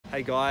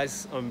Hey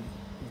guys, I'm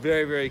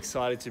very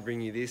excited to bring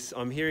you this.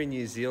 I'm here in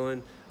New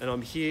Zealand and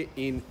I'm here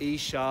in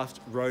E-shaft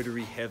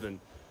rotary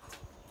heaven.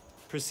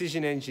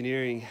 Precision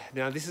engineering.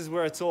 Now this is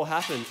where it's all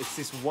happened. It's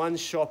this one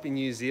shop in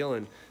New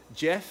Zealand.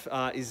 Jeff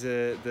is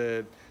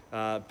the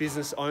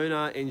business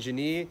owner,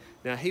 engineer.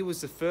 Now he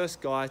was the first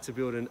guy to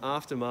build an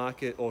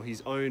aftermarket or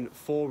his own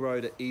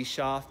 4-rotor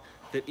E-shaft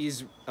that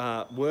is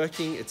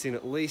working. It's in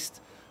at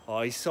least,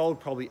 he sold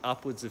probably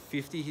upwards of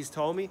 50, he's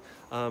told me.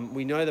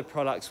 We know the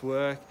products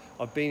work.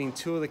 I've been in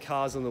 2 of the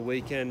cars on the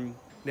weekend.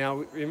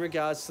 Now, in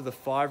regards to the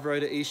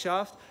 5-rotor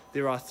E-shaft,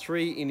 there are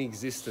 3 in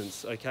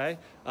existence, okay?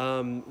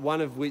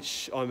 One of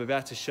which I'm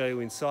about to show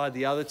you inside.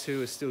 The other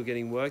 2 are still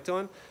getting worked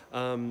on.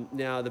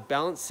 Now, the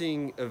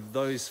balancing of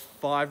those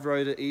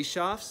 5-rotor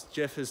E-shafts,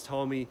 Jeff has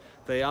told me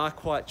they are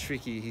quite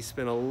tricky. He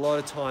spent a lot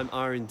of time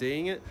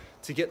R&Ding it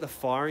to get the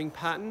firing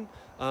pattern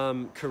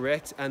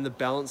correct and the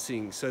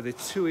balancing. So there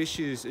are 2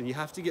 issues and you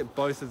have to get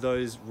both of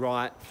those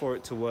right for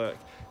it to work.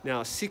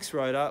 Now,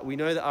 6-rotor, we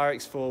know the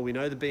RX4, we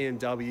know the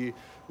BMW,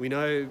 we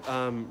know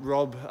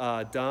Rob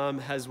Dahm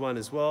has one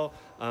as well.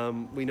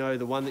 We know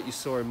the one that you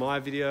saw in my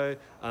video.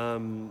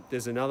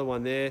 There's another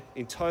one there.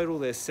 In total,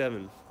 there's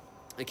 7.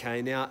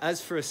 Okay, now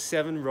as for a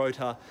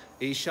 7-rotor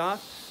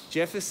E-shaft,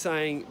 Jeff is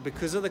saying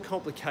because of the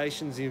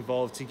complications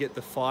involved to get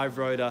the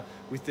 5-rotor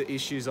with the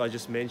issues I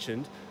just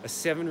mentioned, a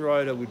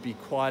 7-rotor would be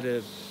quite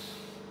a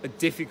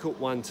difficult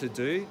one to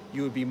do.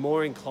 You would be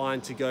more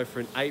inclined to go for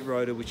an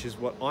 8-rotor, which is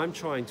what I'm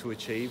trying to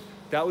achieve.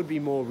 That would be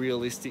more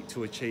realistic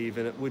to achieve,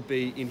 and it would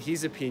be, in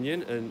his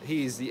opinion, and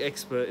he is the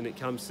expert when it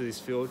comes to this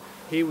field,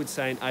 he would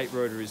say an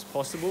 8-rotor is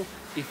possible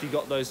if you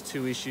got those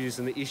 2 issues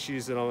and the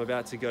issues that I'm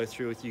about to go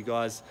through with you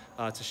guys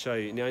to show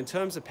you. Now, in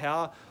terms of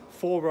power,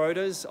 4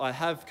 rotors, I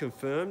have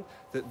confirmed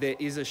that there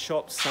is a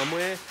shop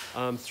somewhere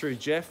through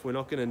Jeff, we're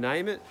not going to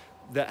name it,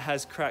 that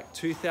has cracked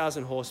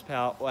 2,000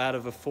 horsepower out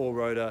of a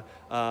 4-rotor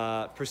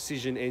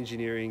precision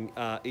engineering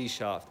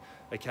E-shaft.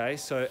 Okay,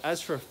 so as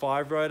for a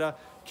 5-rotor,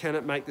 can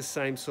it make the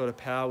same sort of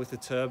power with the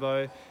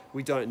turbo?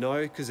 We don't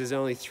know because there's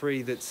only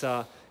 3 that's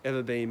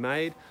ever been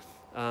made.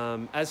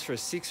 As for a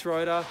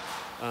 6-rotor,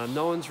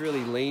 no one's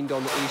really leaned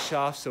on the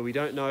E-shaft, so we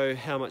don't know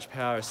how much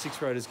power a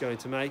 6-rotor is going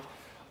to make.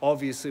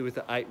 Obviously with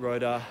the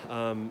 8-rotor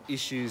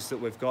issues that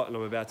we've got and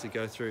I'm about to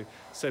go through.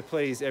 So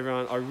please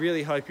everyone, I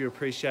really hope you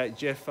appreciate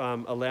Jeff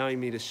allowing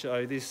me to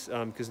show this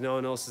because no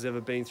one else has ever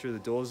been through the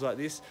doors like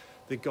this.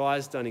 The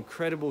guy's done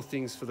incredible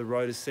things for the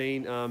rotor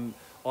scene.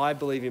 I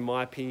believe, in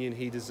my opinion,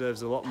 he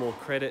deserves a lot more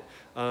credit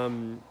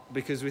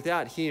because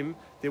without him,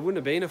 there wouldn't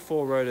have been a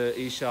 4-rotor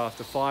E-shaft,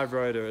 a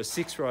 5-rotor, a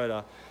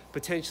 6-rotor,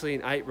 potentially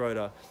an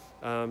 8-rotor.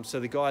 So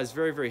the guy is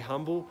very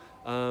humble.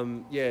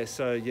 Please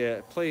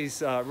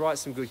write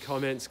some good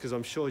comments because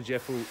I'm sure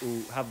Jeff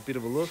will have a bit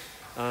of a look.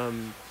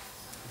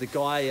 The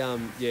guy,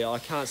 I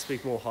can't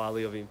speak more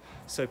highly of him.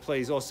 So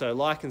please also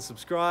like and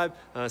subscribe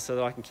so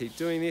that I can keep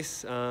doing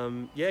this.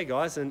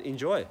 Guys, and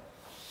enjoy.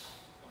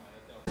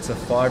 It's a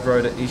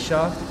 5-rotor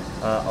E-shaft.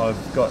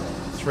 I've got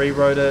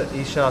 3-rotor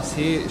E-shafts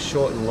here,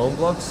 short and long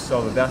blocks. So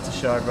I'm about to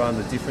show everyone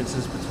the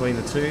differences between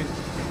the 2.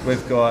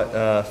 We've got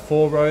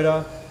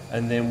 4-rotor,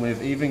 and then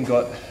we've even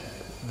got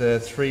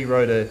the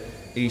 3-rotor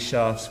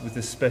E-shafts with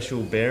the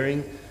special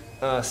bearing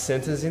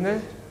centers in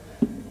there.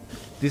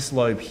 This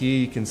lobe here,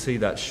 you can see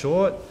that's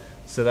short,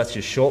 so that's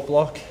your short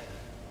block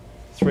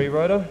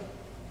 3-rotor.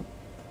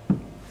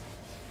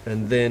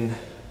 And then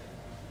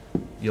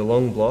your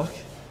long block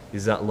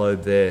is that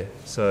lobe there.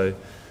 So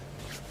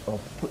I'll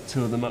put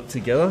 2 of them up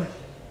together.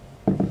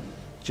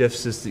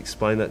 Jeff's just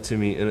explained that to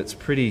me, and it's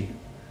pretty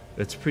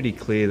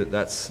clear that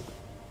that's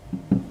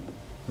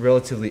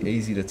relatively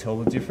easy to tell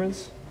the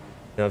difference.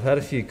 Now I've had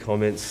a few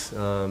comments,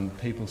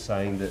 people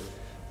saying that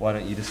why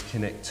don't you just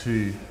connect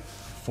 2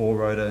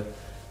 4-rotor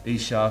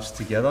E-shafts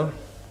together,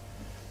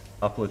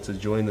 upward to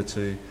join the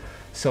 2.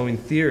 So in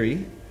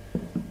theory,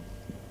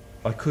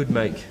 I could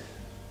make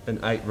an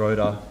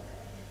 8-rotor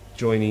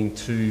joining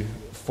 2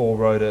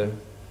 4-rotor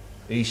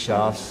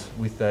E-shafts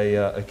with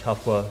a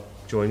coupler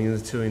joining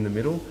the 2 in the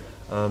middle.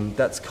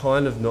 That's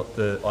kind of not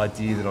the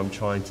idea that I'm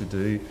trying to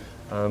do.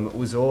 It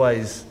was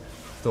always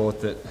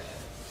thought that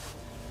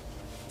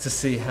to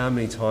see how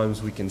many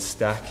times we can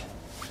stack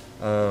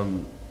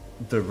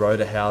the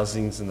rotor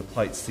housings and the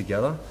plates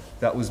together.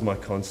 That was my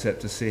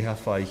concept, to see how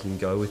far you can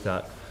go with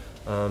that.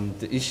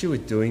 The issue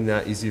with doing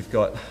that is you've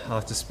got,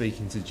 after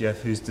speaking to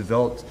Jeff, who's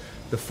developed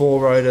the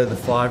 4-rotor, the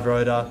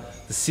 5-rotor,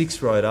 the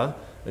 6-rotor,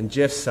 and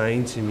Jeff's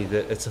saying to me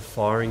that it's a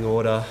firing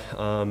order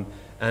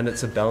and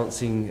it's a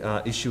balancing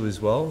issue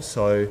as well.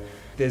 So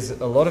there's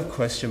a lot of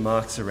question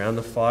marks around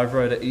the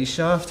 5-rotor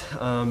E-shaft,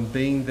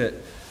 being that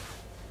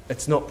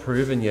it's not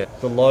proven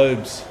yet. The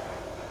lobes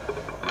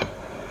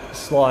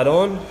slide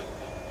on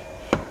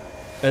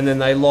and then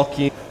they lock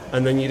in,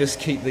 and then you just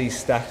keep these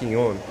stacking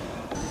on.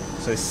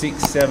 So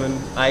 6, 7,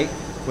 8,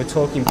 we're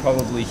talking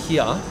probably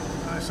here.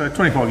 So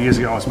 25 years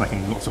ago I was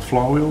making lots of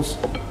flywheels,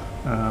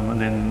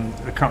 and then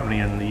a company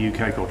in the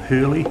UK called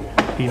Hurley,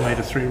 he made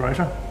a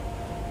 3-rotor,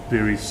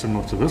 very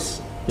similar to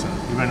this,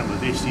 He ran it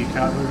with SD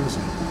carburetors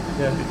and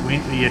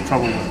Yeah. he had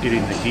trouble with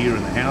getting the gear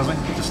in the housing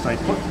to stay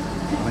put.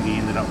 I think he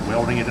ended up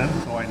welding it in.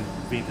 I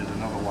invented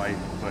another way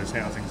of those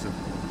housings of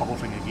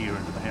bolting a gear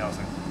into the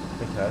housing,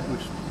 Okay.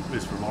 which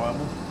is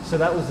reliable. So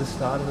that was the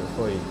start of it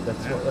for you.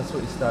 That's Yeah.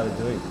 what you started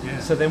doing. Yeah.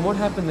 So then what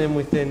happened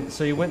then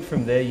so you went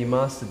from there, you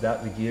mastered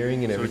that, the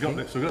gearing and So we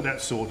everything. got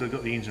that sorted,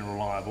 got the engine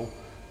reliable.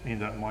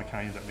 My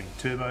car ended up being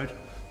turboed.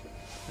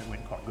 That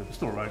went quite good. It's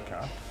still a road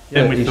car.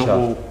 Yeah, Then we E-shaft. thought,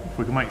 well, if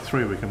we can make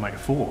 3, we can make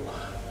 4.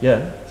 Yeah.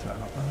 So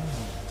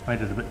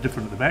made it a bit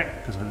different at the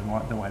back because I didn't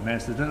like the way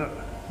Mazda did it.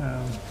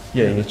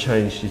 Yeah, and you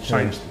changed.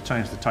 Changed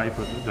the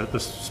taper. The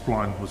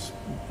spline was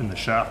in the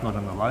shaft, not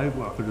in the lobe,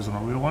 like it is on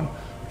a real one.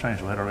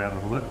 Changed the ladder around a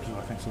little bit, which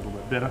I think is a little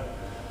bit better.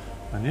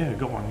 And yeah,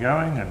 got one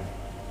going, and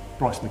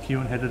Bryce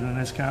McEwen had it in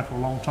his car for a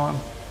long time.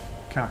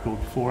 A car called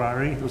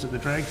 4RE, it was at the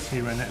drags.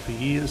 He ran that for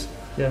years.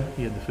 Yeah.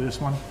 He had the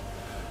first one.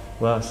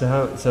 Wow. So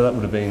that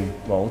would have been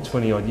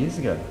 20 odd years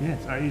ago. Yeah,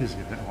 it's 8 years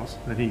ago that was.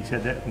 That he's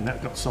had that, and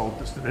that got sold.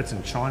 That's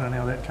in China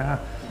now, that car.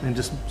 And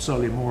just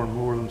slowly more and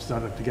more of them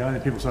started to go,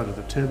 and people started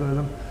to turbo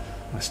them.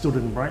 And they still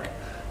didn't break.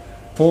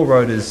 4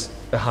 rotors,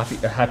 a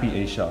happy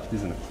E-shaft,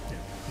 isn't it?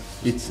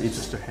 Yeah. It's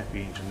just a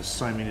happy engine. There's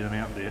so many of them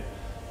out there.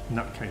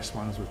 Nutcase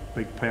ones with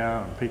big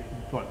power, and people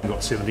like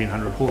got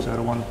 1700 horse out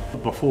of one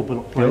before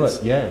billet plates.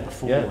 Billet, yeah.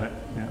 Before Yeah. that,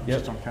 yeah, Yep.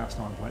 just on cast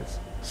iron plates.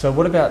 So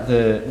what about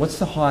what's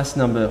the highest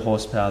number of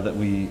horsepower that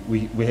we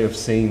have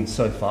seen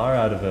so far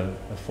out of a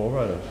 4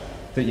 rotor?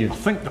 That I you've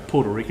think the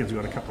Puerto Ricans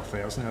got a couple of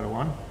thousand out of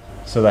one.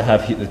 So they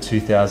have hit the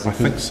 2000. I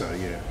think so,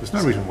 yeah. There's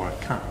no reason why it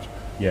can't.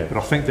 Yeah. But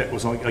I think that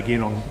was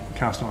again on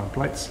cast iron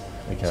plates.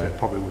 Okay. So it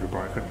probably would have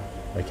broken.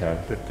 Okay.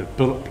 The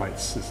billet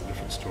plates is a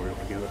different story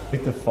altogether.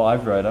 With the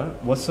 5 rotor,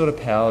 what sort of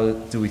power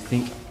do we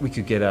think we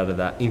could get out of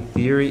that in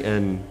theory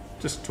and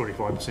Just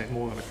 25%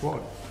 more than a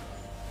quad.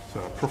 So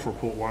a peripheral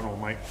port one will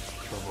make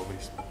probably,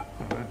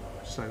 I don't know,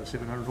 say the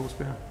 700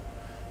 horsepower.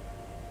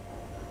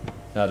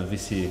 out of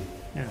this here?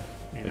 Yeah.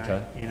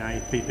 Okay. In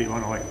a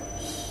PP1 like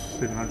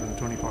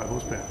 725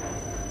 horsepower.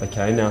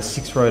 Okay. Now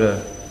 6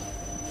 rotor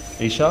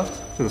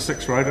E-shaft. So the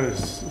 6 rotor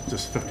is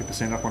just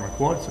 50% up on a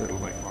quad, so it'll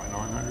make like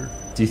 900.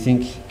 Do you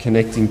think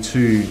connecting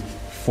 2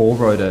 4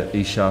 rotor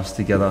E-shafts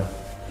together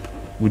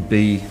would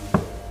be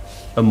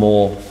a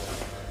more,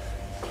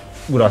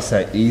 would I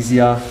say,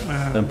 easier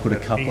than put a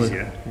couple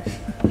Easier.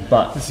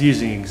 But It's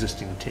using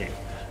existing tech.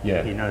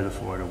 yeah. You know the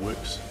 4 rotor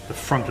works. The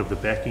front of the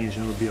back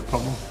engine would be a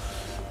problem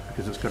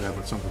because it's got to have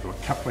some sort of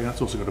a coupling.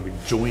 It's also got to be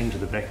joined to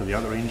the back of the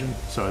other engine,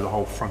 so the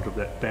whole front of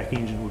that back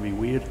engine would be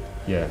weird.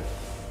 Yeah.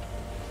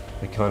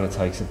 It kind of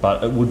takes it,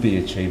 but it would be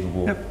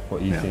achievable. Yep.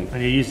 What you Yeah. think?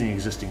 And you're using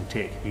existing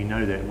tech. You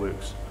know that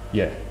works.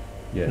 Yeah.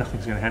 Yeah.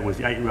 Nothing's going to happen with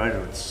the 8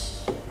 rotor.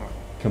 It's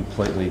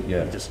Completely.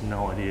 Yeah. just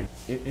no idea.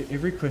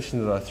 Every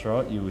question that I throw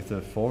at you with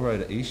a 4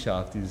 rotor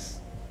E-shaft is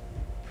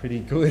pretty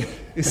good,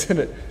 isn't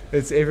it?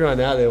 It's everyone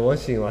out there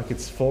watching, like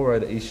it's 4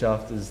 rotor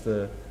E-shaft is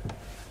the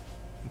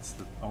It's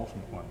the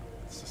ultimate one.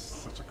 It's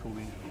just such a cool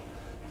engine.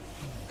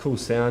 cool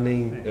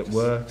sounding, Yeah, it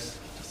works.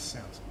 It just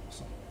sounds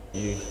awesome.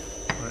 You,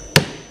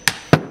 Right.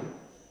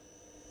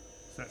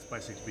 So that's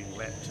basically been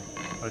lapped.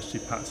 Those 2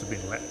 parts have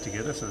been lapped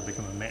together, so they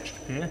become a matched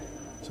pair.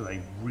 So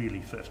they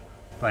really fit.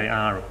 They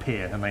are a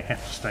pair, and they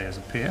have to stay as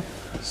a pair.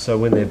 so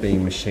when they're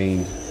being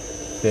machined,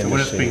 they're So when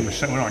it's being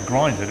machined. machined, when I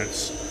grind it,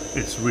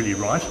 it's really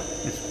right.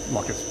 It's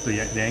like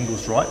the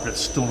angle's right, but it's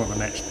still not a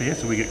matched pair.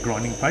 So we get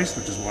grinding paste,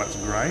 which is why it's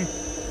grey,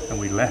 and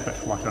we lap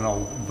it like an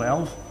old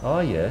valve, Oh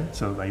yeah,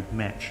 so they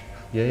match.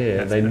 yeah.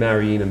 That's They it.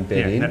 marry in and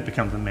bed Yeah, in. that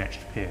becomes a matched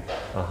pair.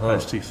 Uh-huh.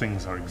 Those 2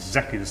 things are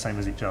exactly the same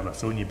as each other.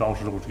 So when you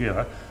bolt it all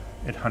together,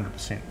 it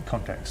 100%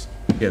 contacts.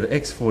 Yeah, the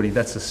X40.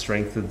 That's the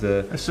strength of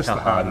the. It's just how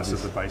the hard hardness it of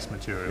is. the base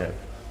material. Yeah.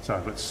 So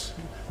if it's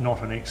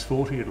not an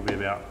X40, it'll be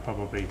about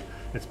probably,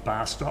 it's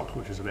bar stock,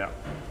 which is about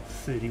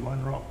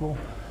 31 Rockwell,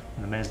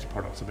 and the Mazda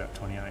product's about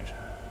 28.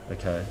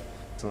 Okay.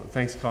 So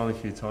thanks kindly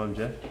for your time,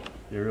 Jeff.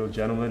 You're a real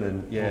gentleman,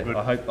 and All yeah, good.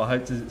 I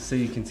hope to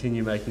see you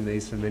continue making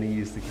these for many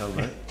years to come,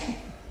 mate.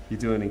 You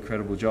do an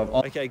incredible job.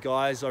 Okay,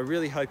 guys, I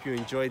really hope you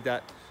enjoyed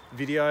that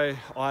video.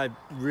 I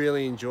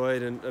really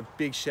enjoyed, and a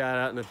big shout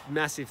out and a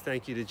massive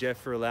thank you to Jeff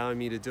for allowing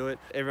me to do it.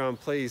 Everyone,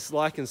 please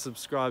like and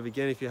subscribe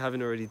again if you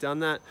haven't already done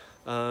that,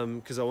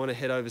 because I want to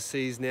head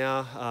overseas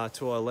now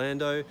to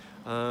Orlando,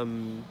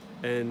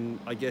 and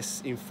I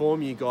guess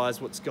inform you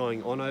guys what's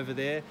going on over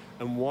there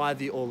and why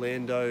the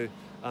Orlando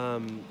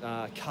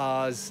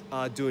cars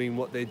are doing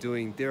what they're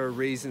doing. There are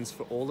reasons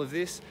for all of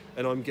this,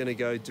 and I'm going to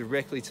go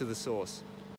directly to the source.